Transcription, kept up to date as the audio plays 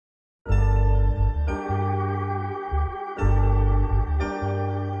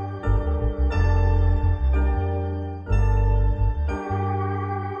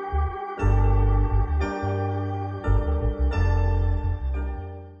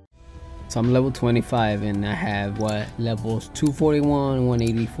So I'm level 25 and I have what, levels 241,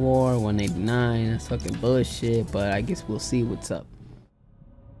 184, 189. That's fucking bullshit, but I guess we'll see what's up.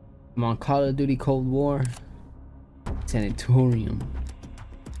 I'm on Call of Duty Cold War Sanatorium.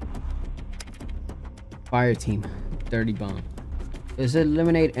 Fire team, dirty bomb. Does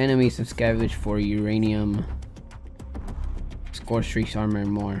eliminate enemies and scavenge for uranium, score streaks, armor,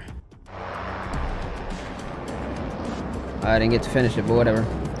 and more. I didn't get to finish it, but whatever.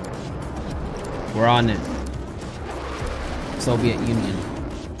 We're on it. Soviet Union.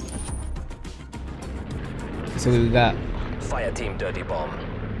 So we got fire team, dirty bomb.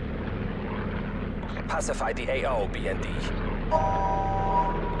 Pacify the AO, BND.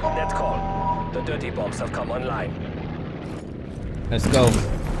 Net call. The dirty bombs have come online. Let's go.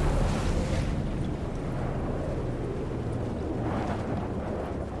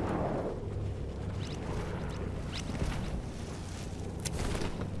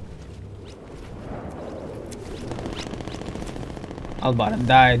 I was about to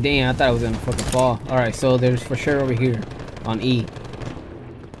die. Damn, I thought I was gonna fucking fall. Alright, so there's for sure over here on E.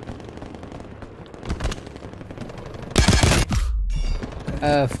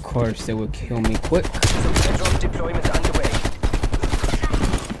 Of course, they would kill me quick. Deployment underway.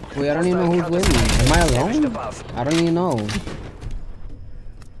 Wait, I don't even know who's with me. Am I alone? I don't even know.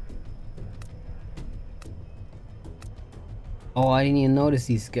 Oh, I didn't even notice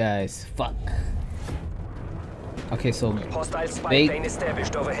these guys. Fuck. Okay, so hostile spy plane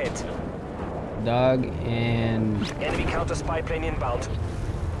established overhead. Dog and enemy counter spy plane inbound.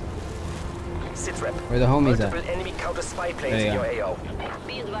 Sit rep. Where the homies multiple at? Enemy counter spy planes in your AO.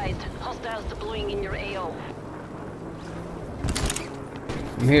 Be advised, hostiles deploying in your AO.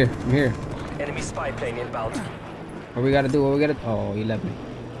 I'm here. I'm here. Enemy spy plane inbound. What we gotta do? What we gotta? Oh, he left me.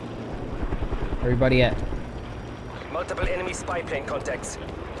 Everybody at? Multiple enemy spy plane contacts.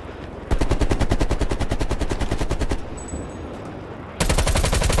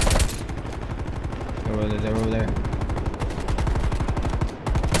 They're over there.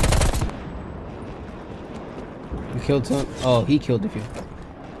 We killed some. Oh, he killed a few.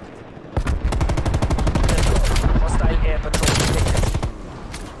 Hostile air patrol detected.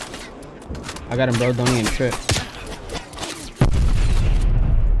 I got him, bro. Don't even trip.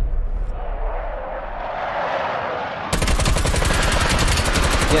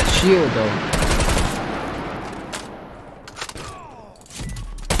 Yeah, shield though.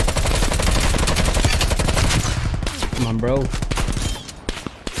 Come on, bro.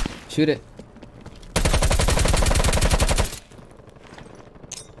 Shoot it.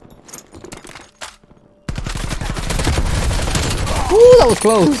 Ooh, that was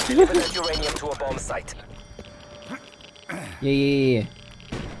close. Uranium to a bomb site. Yeah.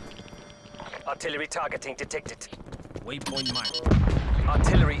 Artillery targeting detected. Waypoint marked.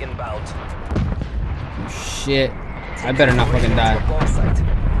 Artillery inbound. Oh, shit. I better not fucking die.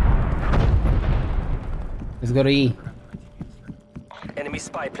 Let's go to E. Enemy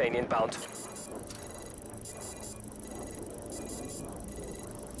spy plane inbound.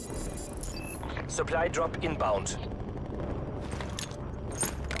 Supply drop inbound.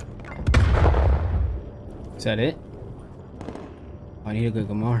 Is that it? I need to go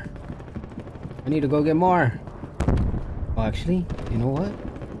get more. I need to go get more. Oh, actually, you know what?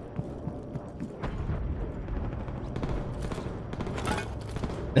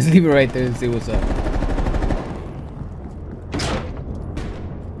 Let's leave it right there and see what's up.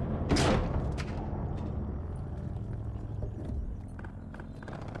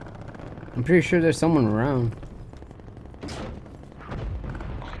 I'm pretty sure there's someone around.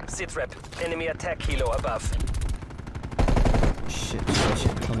 Sit rep. Enemy attack kilo above. Shit.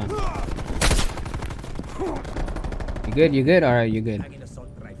 Hold on. You good? You good? Alright, you good.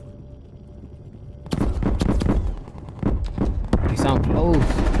 You sound close.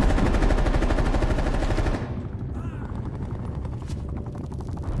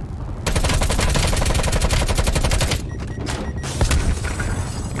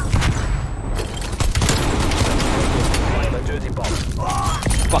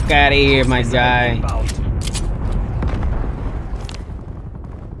 Fuck out of here, my guy.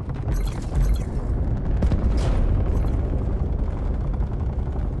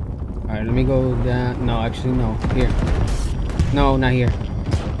 Alright, let me go down. No, actually, no. Here. No, not here.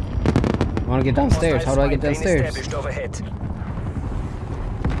 I want to get downstairs. How do I get downstairs? Is it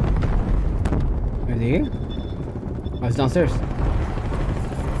here? Oh, it's downstairs.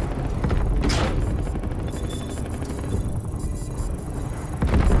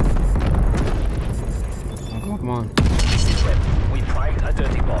 Come on. We primed a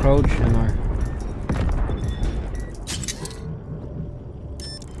dirty bomb. Approach and R.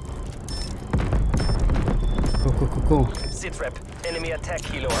 cool. Sit rep. Enemy attack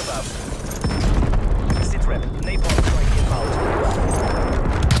helo above. Sit rep. Napalm strike inbound.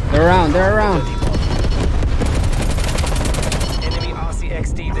 They're around. They're around. Dirty bomb. Enemy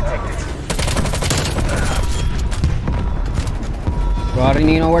RCXD detected. Bro, I didn't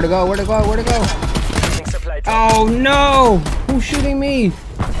even know where to go. Where to go? Where to go? Using supply drop. Oh no! Who's shooting me? Dirty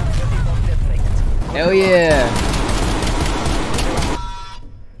bomb detonated. Hell yeah!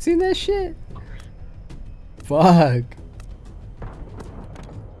 Seen that shit? Fuck.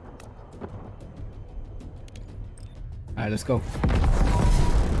 Alright, let's go.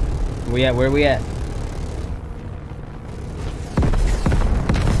 Where we at? Where we at?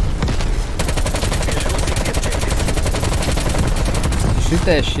 Shoot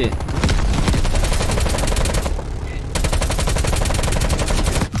that shit.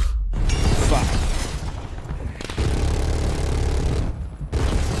 Fuck.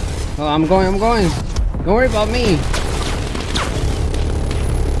 Oh, I'm going, I'm going. Don't worry about me. Do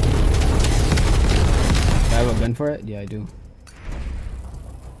I have a gun for it? Yeah, I do.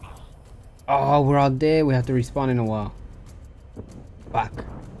 Oh, we're all dead. We have to respawn in a while. Fuck.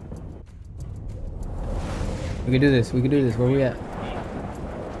 We can do this. We can do this. Where we at?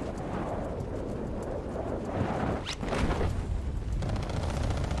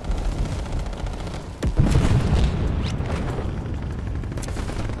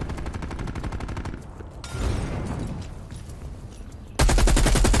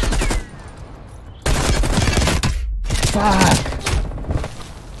 Fuck.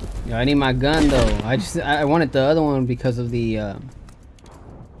 Yo, I need my gun though. I wanted the other one because of the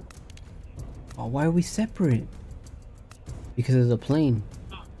Oh, why are we separate? Because of the plane.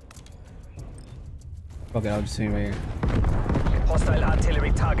 Fuck it, I'll just swing right here. Hostile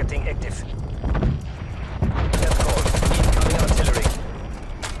artillery targeting active. Let's go. Incoming artillery.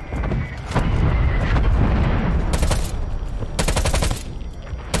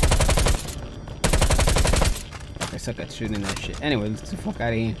 I suck at shooting that shit. Anyway, let's get the fuck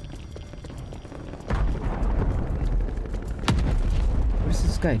out of here. What's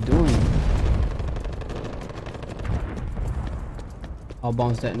this guy doing? All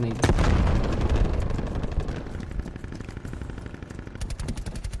bombs detonated.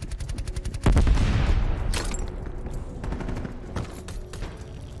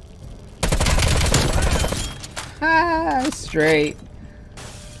 Ah, straight.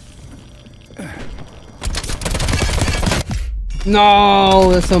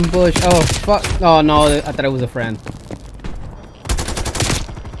 No, there's some bush. Oh, fuck. Oh, no, I thought it was a friend.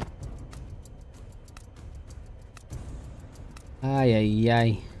 Ay, ay,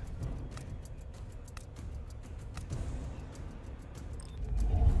 ay.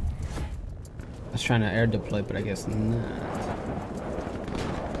 I was trying to air deploy, but I guess not.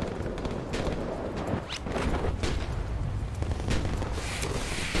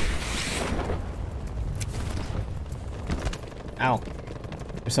 Ow.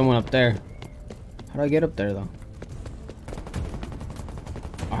 There's someone up there. How do I get up there, though?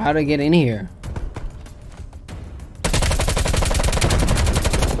 Or how do I get in here?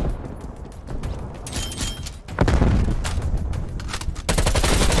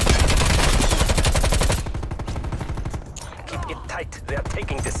 Keep it tight. They are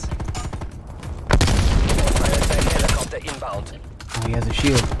taking this. Hostile helicopter inbound. Oh, he has a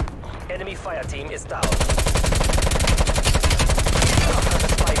shield. Enemy fire team is down.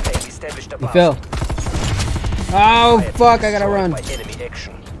 Spy plane established He above. fell. Oh, Fire team fuck, I gotta destroyed run. by enemy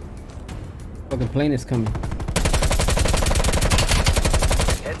action. Fucking plane is coming.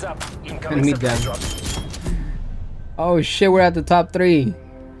 Heads up. Incoming Enemy supply down. drop. Oh shit, we're at the top 3.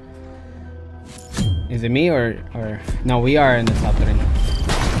 Is it me or no, we are in the top 3.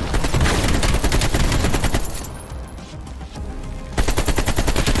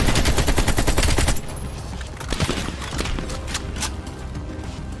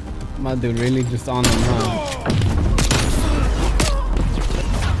 My dude really just on the run.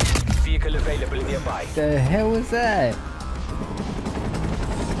 Vehicle available nearby. The hell was that?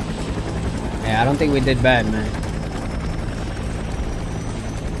 Yeah, I don't think we did bad, man.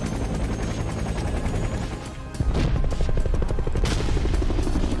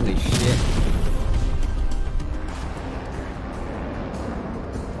 Holy shit.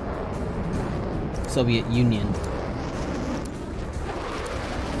 Soviet Union.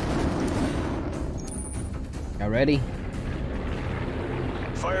 Y'all ready?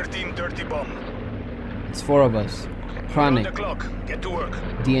 Fire team dirty bomb. It's 4 of us. On Chronic, the clock. Get to work.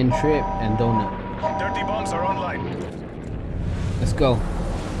 DN Trip, and Donut. Dirty bombs are online. Let's go.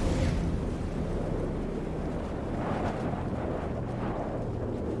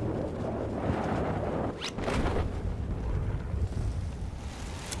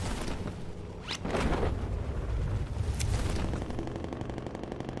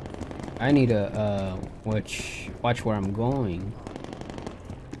 I need to watch where I'm going.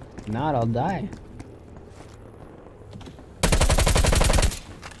 If not, I'll die.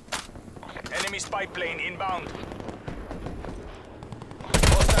 Enemy spy plane inbound.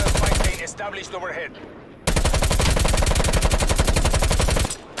 Hostile spy plane established overhead.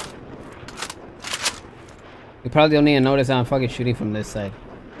 You probably don't even notice I'm fucking shooting from this side.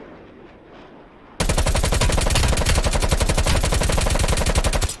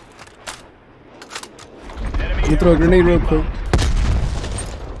 Let me throw a grenade real quick.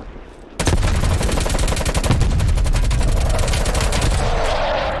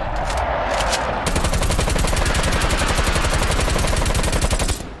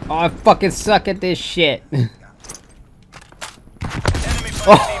 Oh, I fucking suck at this shit.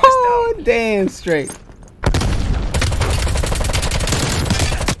 Oh, damn straight.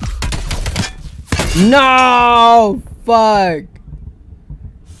 No! Fuck!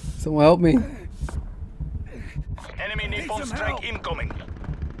 Someone help me. Enemy napalm strike incoming.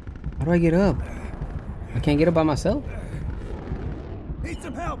 How do I get up? I can't get up by myself? Need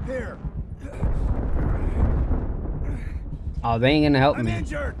some help here. Oh, they ain't gonna help I'm me.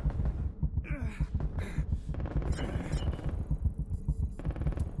 injured.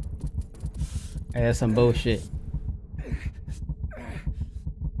 Hey, that's some bullshit.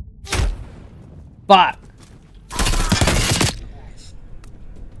 Fuck!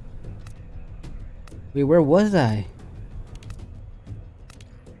 Wait, where was I?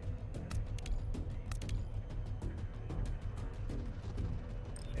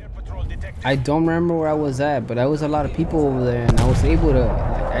 Air patrol detected. I don't remember where I was at, but there was a lot of people over there, and I was able to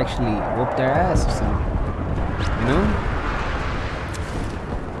like actually whoop their ass or something. You know?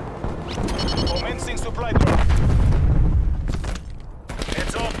 Commencing supply drop.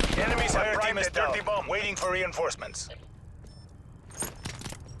 Heads up. Enemies have primed a dirty bomb waiting for reinforcements.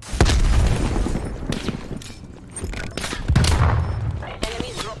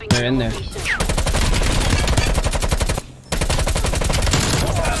 Enemies dropping They're in there.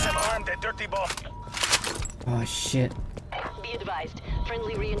 Hostiles have armed a dirty bomb. Oh shit. Be advised,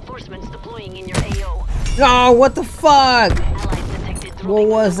 friendly reinforcements deploying in your AO. Oh, what the fuck? Allies detected What dropping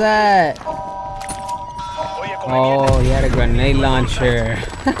was that? Oye, como Oh, he had a grenade launcher.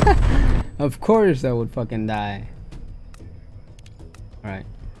 Of course I would fucking die. Alright.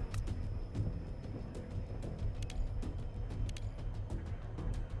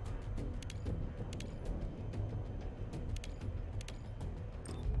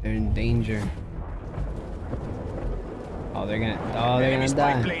 They're in danger. Oh, they're gonna Enemy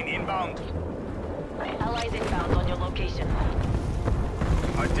spy die. plane inbound. Allies inbound on your location.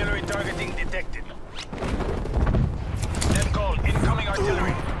 Artillery targeting detected. Net call. Incoming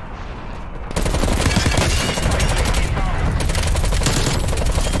artillery. Spy plane inbound.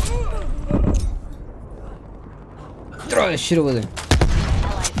 Throw that shit over there.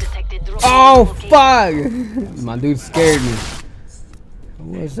 Allies detected dropping Oh on your location. fuck! My dude scared me.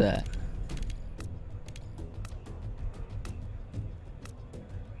 What was that?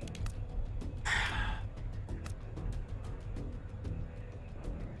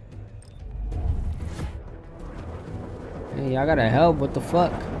 Hey, y'all gotta help. What the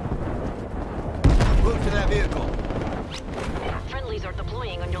fuck? Move to that vehicle. Friendlies are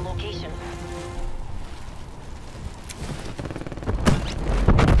deploying on your location.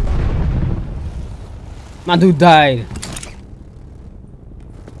 My dude died.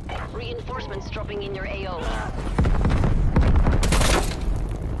 Reinforcements dropping in your AO.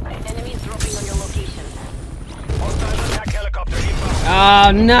 Enemies dropping on your location. Hostile attack helicopter inbound.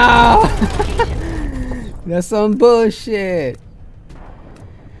 Oh no! Location. That's some bullshit.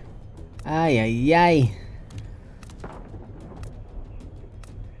 Ay ay ay.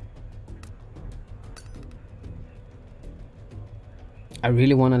 I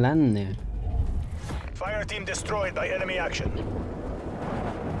really want to land in there. Fire team destroyed by enemy action.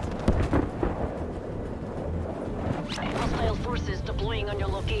 Hostile forces deploying on your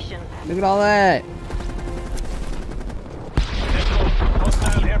location. Look at all that. Net call.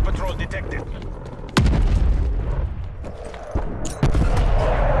 Hostile air patrol detected.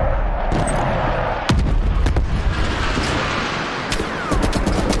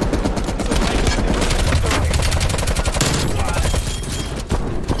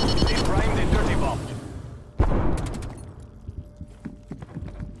 They primed a dirty bomb.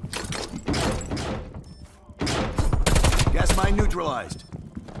 Gas mine neutralized.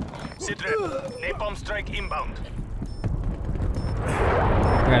 Sitrep. Napalm strike inbound.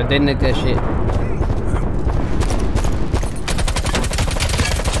 I gotta detonate that shit.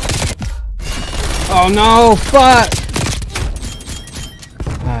 Oh no! Fuck!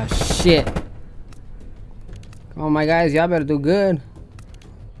 Ah shit. Come on, my guys, y'all better do good.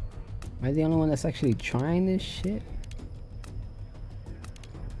 Am I the only one that's actually trying this shit?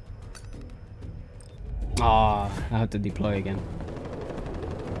 Aw, I have to deploy again.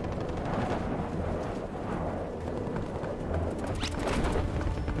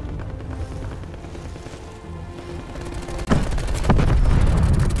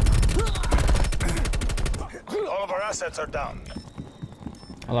 All of our assets are down.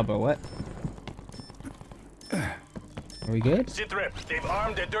 All about what? Are we good? Sit rep. They've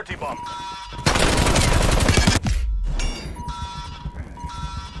armed a dirty bomb.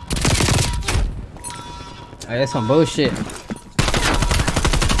 Oh, that's some bullshit.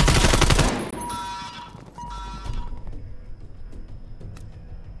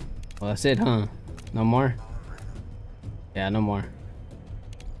 Well, that's it, huh? No more? Yeah, no more.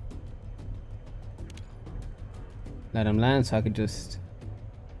 Let him land so I could just...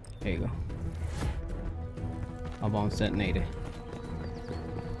 There you go. I'll bomb detonated.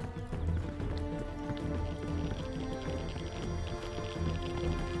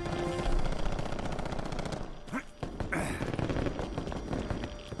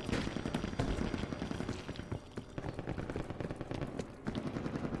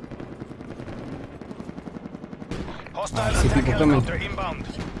 Hostile I see attack people coming. helicopter inbound.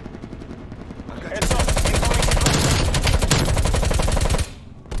 Heads up. Incoming supply.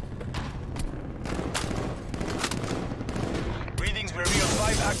 Readings reveal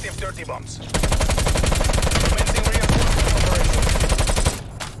 5 active dirty bombs. Commencing reinforcement operation.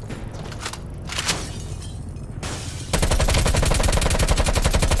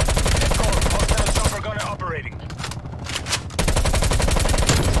 Head call. Hostile chopper gunner operating.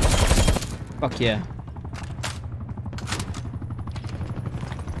 Fuck yeah.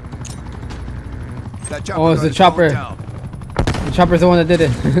 That Oh, it's the gun's chopper. going down. The chopper's the one that did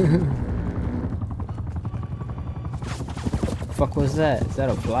it. Fuck was that? Is that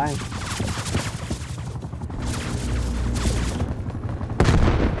a fly?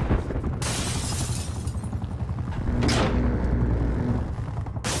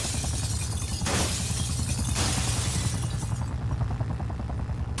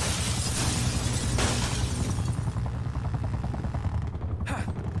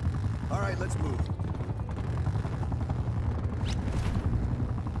 All right, let's move.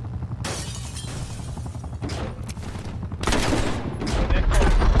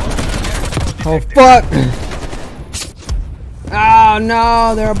 Oh fuck! Oh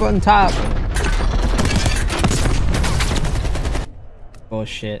no, they're up on top.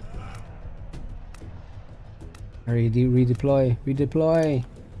 Bullshit. Hurry, redeploy, redeploy.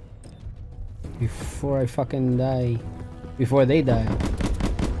 Before I fucking die. Before they die.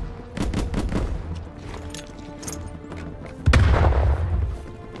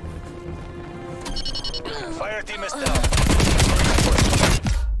 Fire team is down.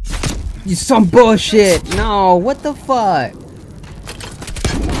 You some bullshit! No, what the fuck?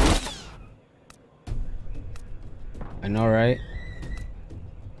 I know, right?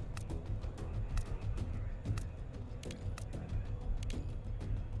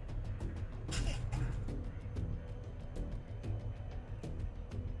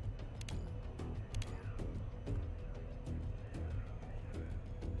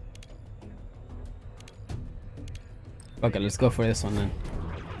 Okay, let's go for this one then.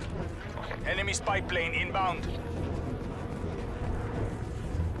 Enemy spy plane inbound.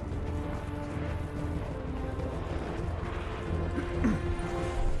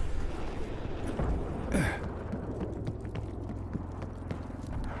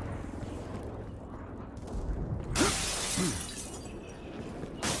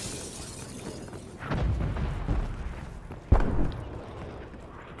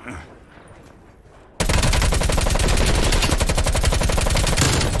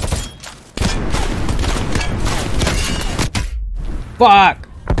 Fuck!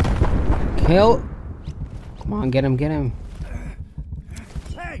 Kill! Come on, get him, get him.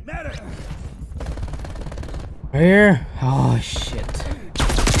 Hey, medic! Right here? Oh shit.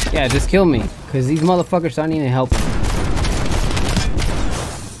 Yeah, just kill me. Cause these motherfuckers aren't even helping.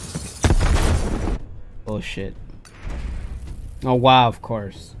 Bullshit. Oh wow, of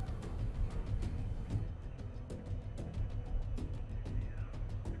course.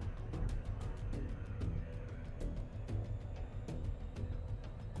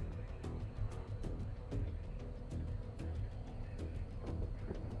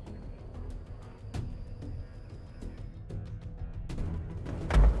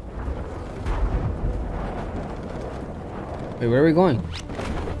 Wait, where are we going?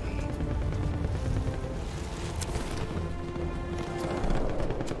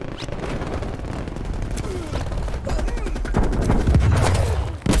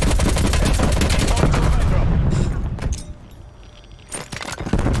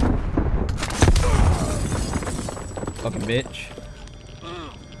 Bitch.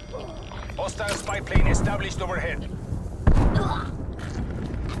 Hostile spy plane established overhead.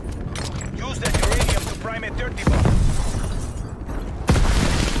 Use that uranium to prime a dirty bomb.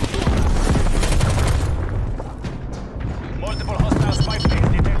 Multiple hostile spy planes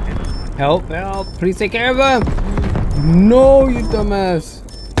detected. Help, help. Please take care of him. No, you dumbass.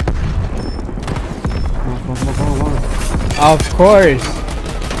 Come on. Of course.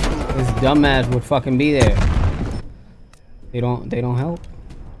 This dumbass would fucking be there. They don't help.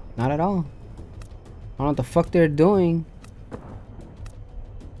 Not at all. I don't know what the fuck they're doing.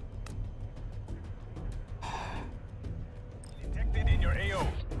 Detected in your AO.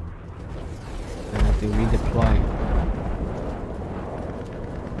 I have to redeploy.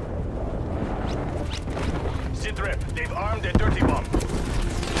 Sit rep, they've armed a dirty bomb.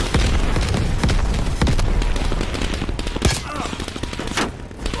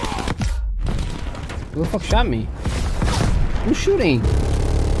 Who the fuck shot me? Who's shooting?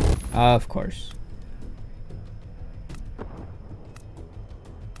 Of course.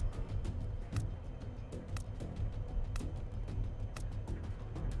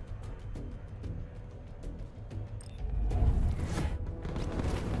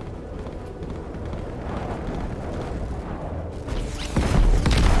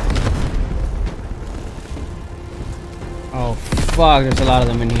 Oh fuck, there's a lot of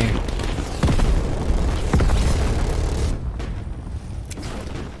them in here.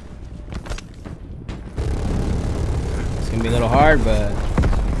 It's gonna be a little hard, but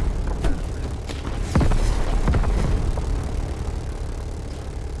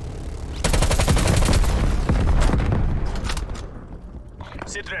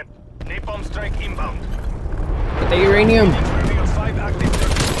Sitrep, napalm strike inbound. get the uranium. Reveal 5 active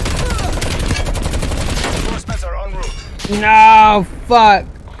dirty bombs. Reinforcements are en route. No, fuck.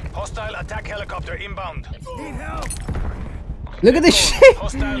 Hostile attack helicopter inbound. Need help. Look at this shit.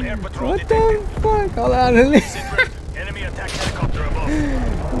 Hostile air patrol What detected. the fuck? Hold on. Sitrep, enemy attack helicopter above.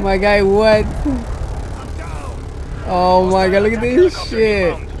 Oh my god, what? Oh my god, look at Attack this helicopter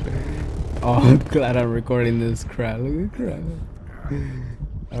shit. inbound. Oh, I'm glad I'm recording this crap. Look at the crap.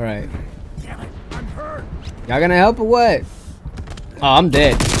 Alright. Damn it, I'm hurt. Y'all gonna help or what? Oh, I'm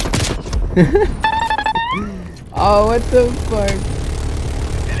dead. Oh, what the fuck?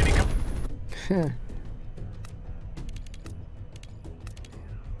 Enemy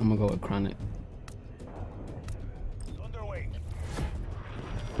I'm gonna go with Chronic. underway.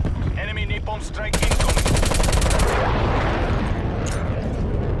 Enemy napalm strike incoming.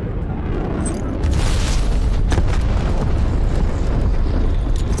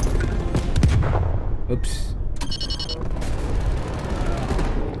 Oops.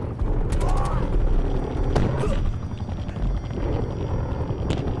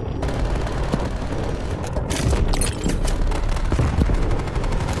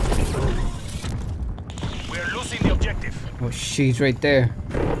 We're losing the objective. Oh, she's right there.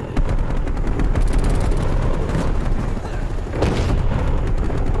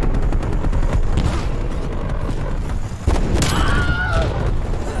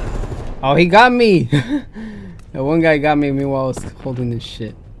 Oh, he got me. That one guy got me while I was holding this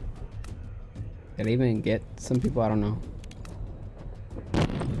shit. Did I even get some people? I don't know.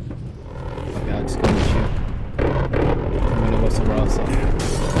 Okay, I'll just go with you. I'm gonna go somewhere else.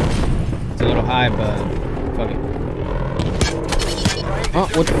 It's a little high, but fuck it. Oh,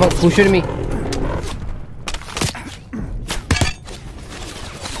 what the fuck? Who's shooting me?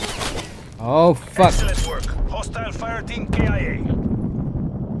 Oh, fuck. Excellent work. Hostile fire team KIA.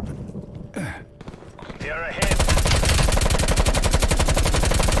 They are ahead.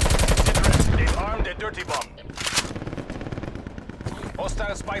 Sitrep, they've armed a dirty bomb.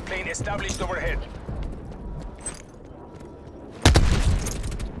 Hostile spy plane established overhead.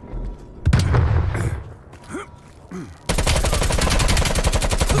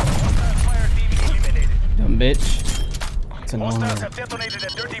 Hostile fire team eliminated. Dumb bitch. It's annoying. Hostiles have detonated a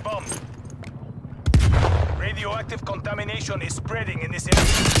dirty bomb. Radioactive contamination is spreading in this area.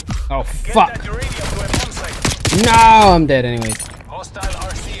 Oh, Get fuck. that uranium to a bomb site. No, I'm dead anyways. Hostile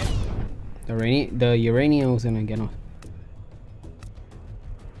RC. The uranium was gonna get off.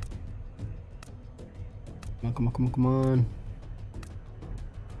 Come on.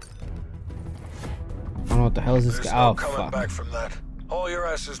 I don't know what the hell is this guy. Oh, coming fuck. back from that. Haul your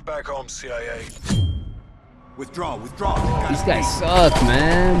asses back home, CIA. Withdraw. These guys suck,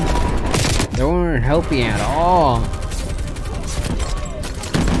 man. They weren't helping at all.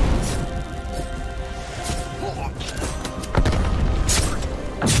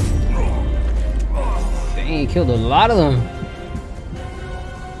 Dang, he killed a lot of them.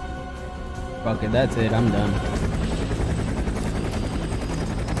 Fuck it, that's it. I'm done.